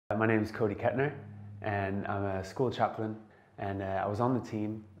My name is Cody and I'm a school chaplain, and I was on the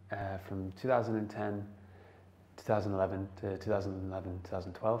team from 2010, 2011 to 2011,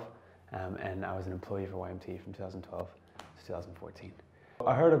 2012, and I was an employee for YMT from 2012 to 2014.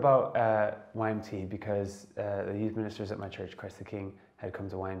 I heard about YMT because the youth ministers at my church, Christ the King, had come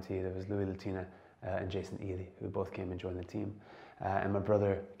to YMT. There was Louis Latina and Jason Ely, who both came and joined the team, and my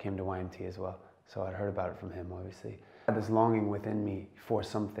brother came to YMT as well, so I'd heard about it from him, obviously. I had this longing within me for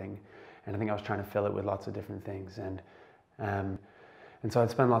something, and I think I was trying to fill it with lots of different things, and so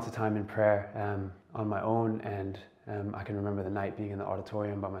I'd spend lots of time in prayer on my own, and I can remember the night being in the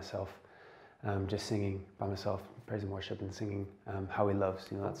auditorium by myself, just singing by myself, praise and worship, and singing How He Loves,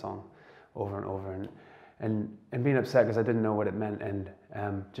 you know, that song over and over, and being upset because I didn't know what it meant, and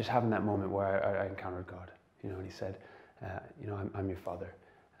just having that moment where I encountered God, you know, and He said, you know, I'm your Father,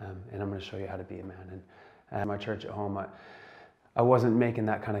 and I'm going to show you how to be a man. And my church at home, I wasn't making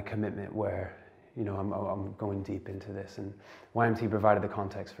that kind of commitment where, you know, I'm going deep into this, and YMT provided the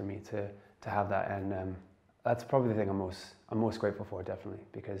context for me to have that, and that's probably the thing I'm most grateful for, definitely,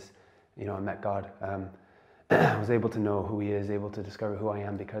 because, you know, I met God. I was able to know who He is, able to discover who I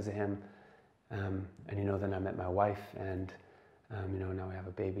am because of Him, and you know, then I met my wife, and you know, now we have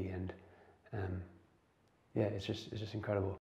a baby, and yeah, it's just incredible.